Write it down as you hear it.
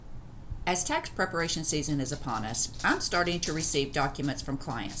As tax preparation season is upon us, I'm starting to receive documents from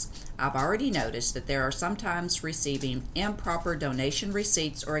clients. I've already noticed that there are sometimes receiving improper donation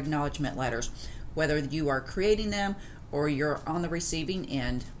receipts or acknowledgement letters, whether you are creating them or you're on the receiving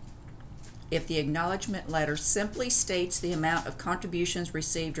end. If the acknowledgement letter simply states the amount of contributions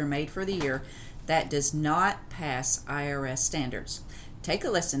received or made for the year, that does not pass IRS standards. Take a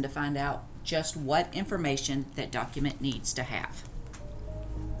listen to find out just what information that document needs to have.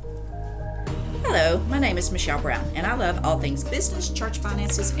 Hello, my name is Michelle Brown, and I love all things business, church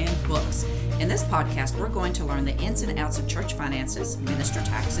finances, and books. In this podcast, we're going to learn the ins and outs of church finances, minister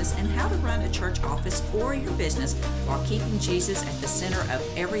taxes, and how to run a church office or your business while keeping Jesus at the center of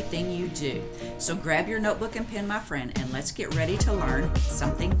everything you do. So grab your notebook and pen, my friend, and let's get ready to learn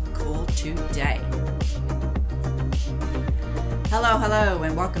something cool today. Hello,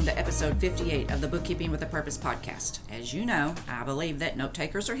 and welcome to episode 58 of the Bookkeeping with a Purpose podcast. As you know, I believe that note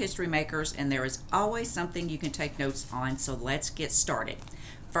takers are history makers, and there is always something you can take notes on, so let's get started.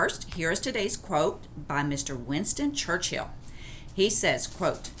 First, here is today's quote by Mr. Winston Churchill. He says,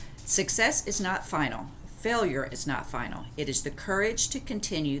 quote, "Success is not final. Failure is not final. It is the courage to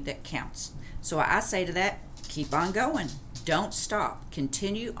continue that counts." So I say to that, keep on going. Don't stop.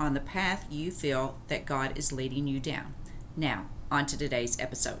 Continue on the path you feel that God is leading you down. Now, on to today's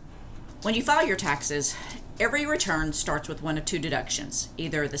episode. When you file your taxes, every return starts with one of two deductions.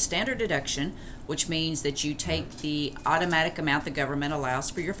 Either the standard deduction, which means that you take the automatic amount the government allows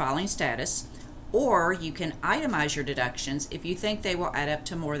for your filing status, or you can itemize your deductions if you think they will add up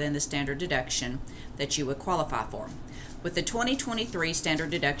to more than the standard deduction that you would qualify for. With the 2023 standard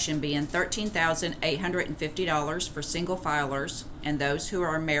deduction being $13,850 for single filers and those who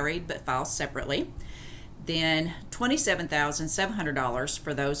are married but file separately, then $27,700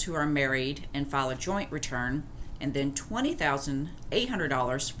 for those who are married and file a joint return, and then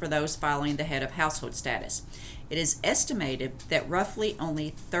 $20,800 for those filing the head of household status. It is estimated that roughly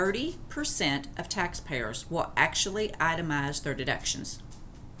only 30% of taxpayers will actually itemize their deductions.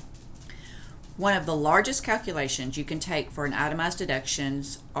 One of the largest calculations you can take for an itemized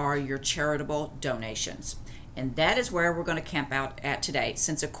deductions are your charitable donations. And that is where we're going to camp out at today,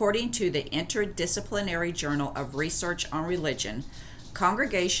 since according to the Interdisciplinary Journal of Research on Religion,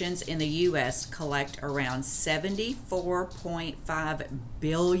 congregations in the U.S. collect around $74.5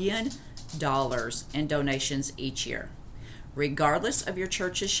 billion in donations each year. Regardless of your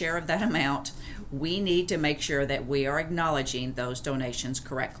church's share of that amount, we need to make sure that we are acknowledging those donations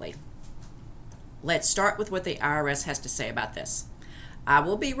correctly. Let's start with what the IRS has to say about this. I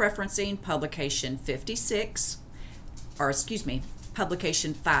will be referencing publication 526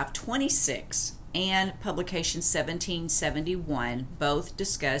 and publication 1771, both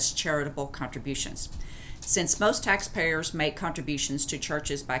discuss charitable contributions. Since most taxpayers make contributions to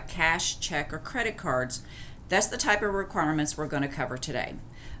churches by cash, check, or credit cards, that's the type of requirements we're going to cover today.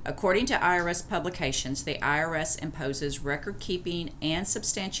 According to IRS publications, the IRS imposes record-keeping and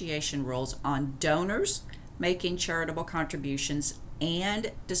substantiation rules on donors making charitable contributions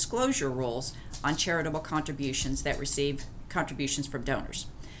and disclosure rules on charitable contributions that receive contributions from donors.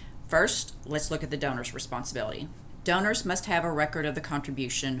 First, let's look at the donor's responsibility. Donors must have a record of the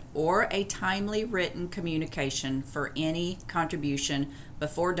contribution or a timely written communication for any contribution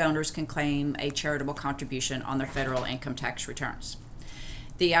before donors can claim a charitable contribution on their federal income tax returns.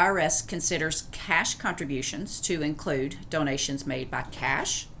 The IRS considers cash contributions to include donations made by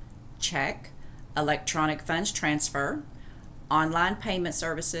cash, check, electronic funds transfer, online payment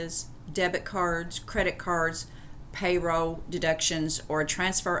services, debit cards, credit cards, payroll deductions, or a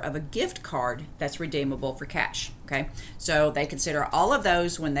transfer of a gift card that's redeemable for cash. Okay, so they consider all of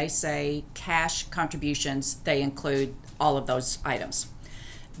those when they say cash contributions. They include all of those items.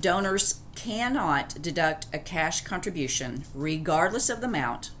 Donors cannot deduct a cash contribution regardless of the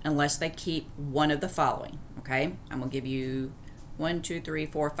amount unless they keep one of the following. Okay, I'm going to give you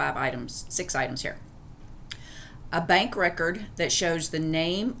 6 items here. A bank record that shows the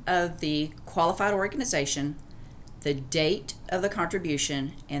name of the qualified organization, the date of the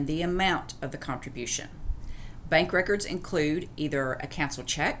contribution, and the amount of the contribution. Bank records include either a canceled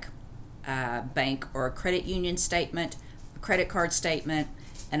check, a bank or a credit union statement, a credit card statement,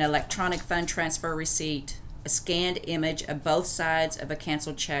 an electronic fund transfer receipt, a scanned image of both sides of a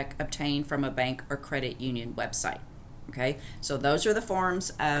canceled check obtained from a bank or credit union website. Okay, so those are the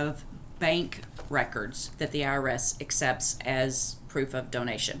forms of bank records that the IRS accepts as proof of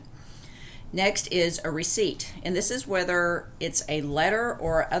donation. Next is a receipt, and this is whether it's a letter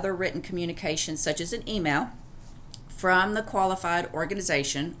or other written communication such as an email from the qualified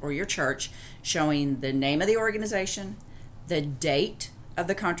organization or your church showing the name of the organization, the date of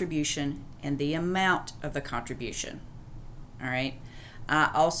the contribution and the amount of the contribution. All right.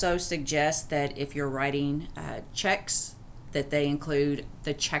 I also suggest that if you're writing checks, that they include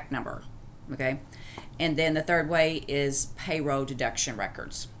the check number. Okay. And then the third way is payroll deduction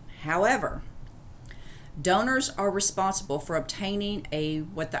records. However, donors are responsible for obtaining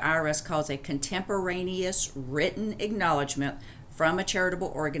what the IRS calls a contemporaneous written acknowledgement from a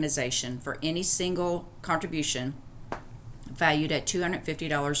charitable organization for any single contribution valued at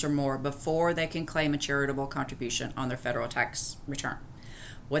 $250 or more before they can claim a charitable contribution on their federal tax return.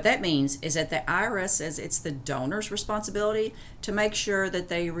 What that means is that the IRS says it's the donor's responsibility to make sure that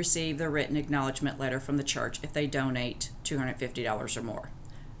they receive the written acknowledgement letter from the church if they donate $250 or more.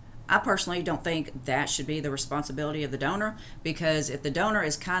 I personally don't think that should be the responsibility of the donor, because if the donor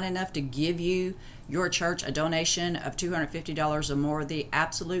is kind enough to give your church a donation of $250 or more, the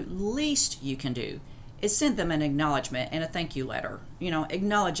absolute least you can do is send them an acknowledgement and a thank you letter,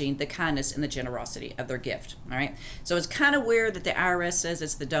 acknowledging the kindness and the generosity of their gift. All right. So it's kind of weird that the IRS says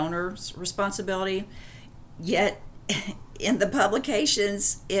it's the donor's responsibility, yet in the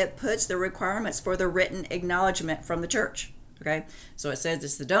publications it puts the requirements for the written acknowledgement from the church. Okay. So it says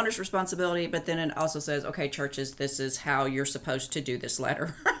it's the donor's responsibility, but then it also says, okay, churches, this is how you're supposed to do this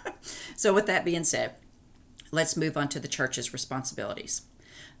letter. So with that being said, let's move on to the church's responsibilities.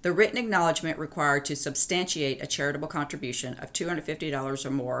 The written acknowledgement required to substantiate a charitable contribution of $250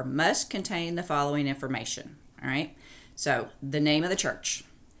 or more must contain the following information. All right. So the name of the church,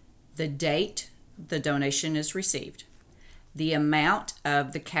 the date the donation is received, the amount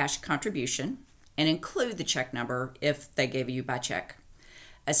of the cash contribution, and include the check number if they gave you by check.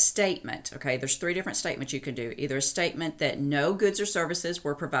 A statement. Okay. There's 3 different statements you can do. Either a statement that no goods or services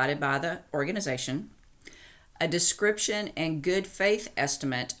were provided by the organization, a description and good faith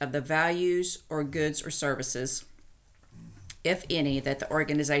estimate of the values or goods or services, if any, that the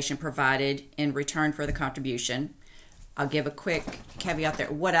organization provided in return for the contribution. I'll give a quick caveat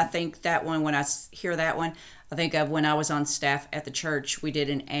there. What I think that one, when I hear that one, I think of when I was on staff at the church, we did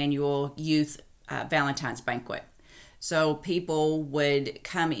an annual youth Valentine's banquet. So people would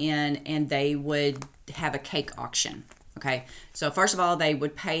come in and they would have a cake auction. Okay, so first of all, they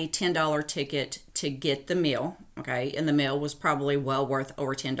would pay $10 ticket to get the meal. Okay, and the meal was probably well worth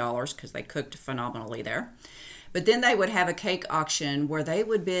over $10 because they cooked phenomenally there. But then they would have a cake auction where they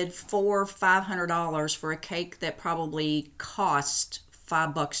would bid $500 for a cake that probably cost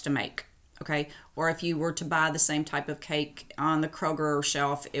 $5 to make. Okay, or if you were to buy the same type of cake on the Kroger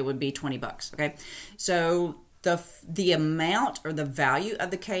shelf, it would be $20. Okay, so the amount or the value of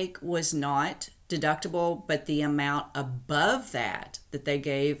the cake was not deductible, but the amount above that they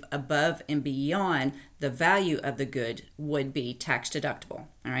gave above and beyond the value of the good would be tax deductible.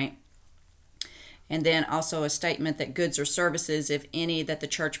 All right. And then also a statement that goods or services, if any, that the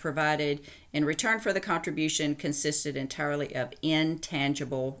church provided in return for the contribution consisted entirely of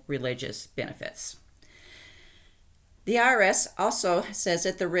intangible religious benefits. The IRS also says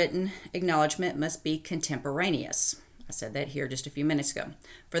that the written acknowledgement must be contemporaneous. I said that here just a few minutes ago.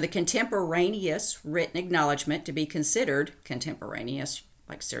 For the contemporaneous written acknowledgement to be considered contemporaneous,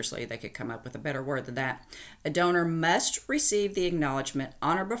 like seriously, they could come up with a better word than that, a donor must receive the acknowledgement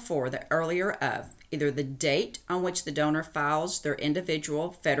on or before the earlier of either the date on which the donor files their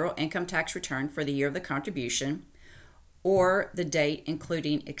individual federal income tax return for the year of the contribution, or the date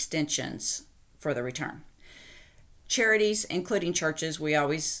including extensions for the return. Charities, including churches, we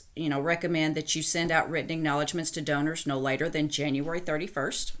always, recommend that you send out written acknowledgments to donors no later than January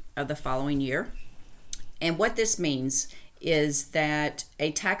 31st of the following year. And what this means is that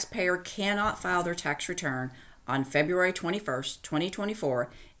a taxpayer cannot file their tax return on February 21st, 2024,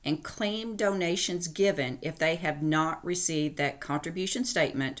 and claim donations given if they have not received that contribution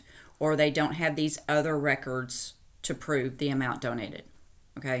statement or they don't have these other records to prove the amount donated.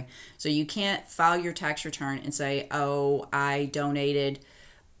 Okay, so you can't file your tax return and say, oh, I donated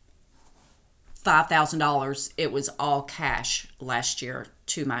 $5,000. It was all cash last year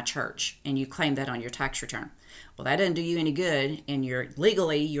to my church, and you claim that on your tax return. Well, that doesn't do you any good, and you're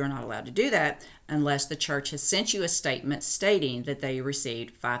not allowed to do that unless the church has sent you a statement stating that they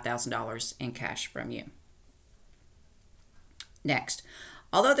received $5,000 in cash from you. Next,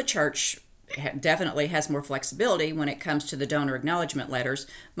 although the church definitely has more flexibility when it comes to the donor acknowledgement letters,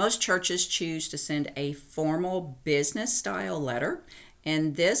 most churches choose to send a formal business style letter,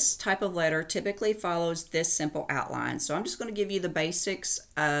 and this type of letter typically follows this simple outline. So I'm just going to give you the basics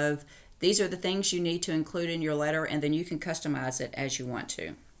of these are the things you need to include in your letter, and then you can customize it as you want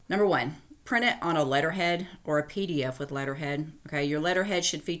to. Number 1, print it on a letterhead or a PDF with letterhead. Okay, your letterhead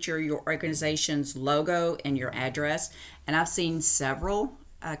should feature your organization's logo and your address. And I've seen several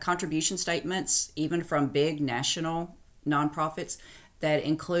contribution statements, even from big national nonprofits, that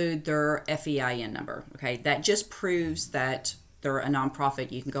include their FEIN number. Okay, that just proves that they're a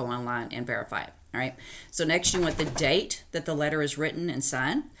nonprofit. You can go online and verify it. All right, so next you want the date that the letter is written and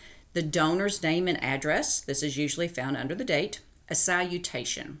signed, the donor's name and address. This is usually found under the date. A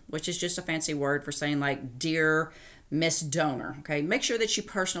salutation, which is just a fancy word for saying like, dear Miss Donor. Okay, make sure that you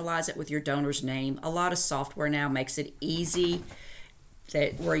personalize it with your donor's name. A lot of software now makes it easy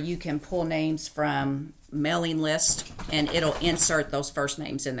where you can pull names from mailing list and it'll insert those first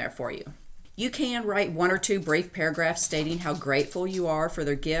names in there for you. You can write 1 or 2 brief paragraphs stating how grateful you are for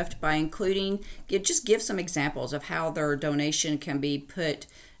their gift by give some examples of how their donation can be put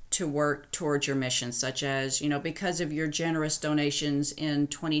to work towards your mission, such as, because of your generous donations in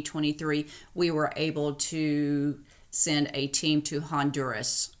 2023, we were able to send a team to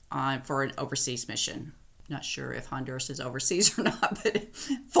Honduras for an overseas mission. Not sure if Honduras is overseas or not, but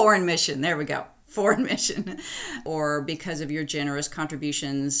foreign mission. There we go. Foreign mission. Or because of your generous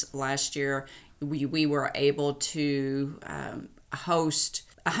contributions last year, we were able to host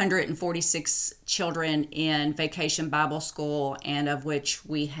 146 children in Vacation Bible School, and of which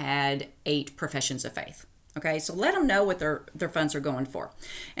we had 8 professions of faith. Okay, so let them know what their funds are going for.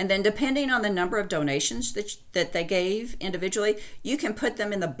 And then depending on the number of donations that they gave individually, you can put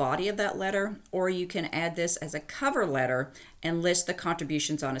them in the body of that letter, or you can add this as a cover letter and list the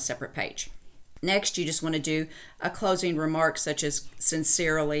contributions on a separate page. Next, you just want to do a closing remark such as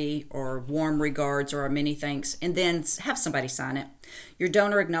sincerely or warm regards or a many thanks, and then have somebody sign it. Your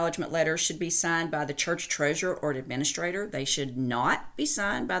donor acknowledgement letter should be signed by the church treasurer or administrator. They should not be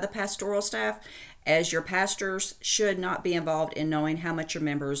signed by the pastoral staff, as your pastors should not be involved in knowing how much your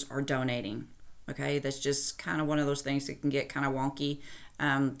members are donating. Okay, that's just kind of one of those things that can get kind of wonky.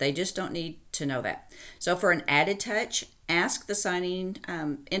 They just don't need to know that. So for an added touch, ask the signing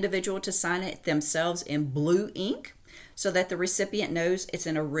individual to sign it themselves in blue ink so that the recipient knows it's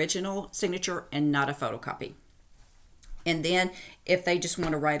an original signature and not a photocopy. And then if they just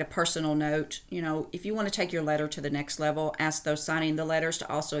want to write a personal note, if you want to take your letter to the next level, ask those signing the letters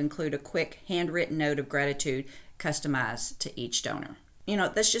to also include a quick handwritten note of gratitude customized to each donor.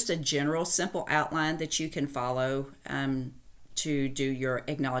 That's just a general, simple outline that you can follow to do your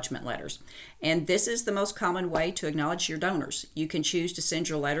acknowledgement letters. And this is the most common way to acknowledge your donors. You can choose to send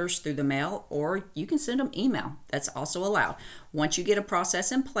your letters through the mail, or you can send them email. That's also allowed. Once you get a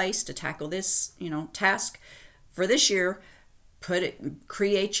process in place to tackle this, task for this year,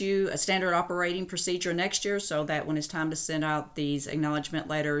 create you a standard operating procedure next year so that when it's time to send out these acknowledgement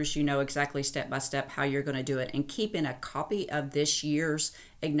letters, you know exactly step by step how you're going to do it. And keeping a copy of this year's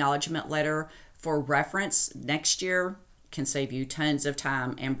acknowledgement letter for reference next year can save you tons of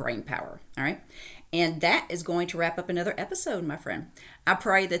time and brain power. All right. And that is going to wrap up another episode, my friend. I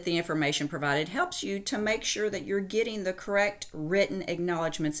pray that the information provided helps you to make sure that you're getting the correct written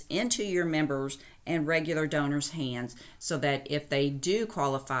acknowledgments into your members and regular donors' hands so that if they do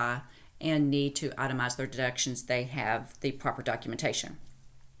qualify and need to itemize their deductions, they have the proper documentation.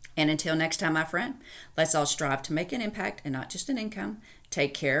 And until next time, my friend, let's all strive to make an impact and not just an income.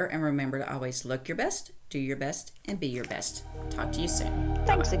 Take care and remember to always look your best, do your best, and be your best. Talk to you soon.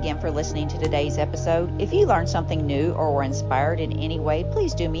 Thanks again for listening to today's episode. If you learned something new or were inspired in any way,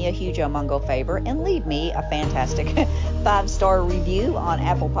 please do me a huge omungo favor and leave me a fantastic 5-star review on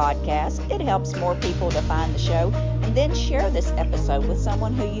Apple Podcasts. It helps more people to find the show. And then share this episode with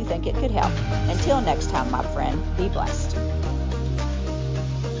someone who you think it could help. Until next time, my friend, be blessed.